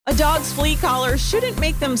dog's flea collar shouldn't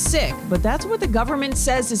make them sick, but that's what the government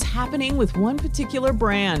says is happening with one particular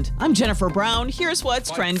brand. I'm Jennifer Brown. Here's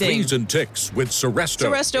what's trending. Fleas and ticks with Seresto.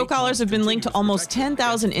 Seresto collars have been linked to almost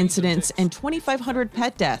 10,000 incidents and 2,500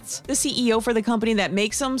 pet deaths. The CEO for the company that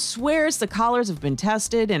makes them swears the collars have been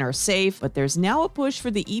tested and are safe, but there's now a push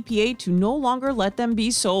for the EPA to no longer let them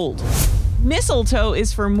be sold. Mistletoe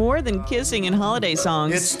is for more than kissing and holiday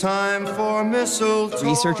songs. It's time for mistletoe.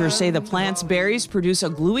 Researchers say the plant's berries produce a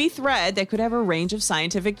gluey thread that could have a range of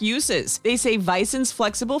scientific uses. They say Vison's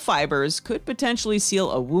flexible fibers could potentially seal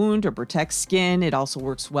a wound or protect skin. It also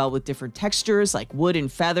works well with different textures like wood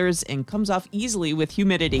and feathers and comes off easily with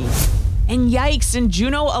humidity. And yikes, in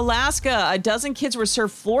Juneau, Alaska, a dozen kids were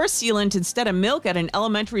served floor sealant instead of milk at an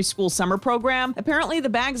elementary school summer program. Apparently, the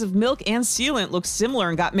bags of milk and sealant looked similar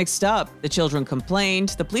and got mixed up. The children complained.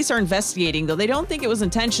 The police are investigating, though they don't think it was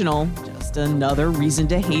intentional. Just another reason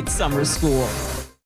to hate summer school.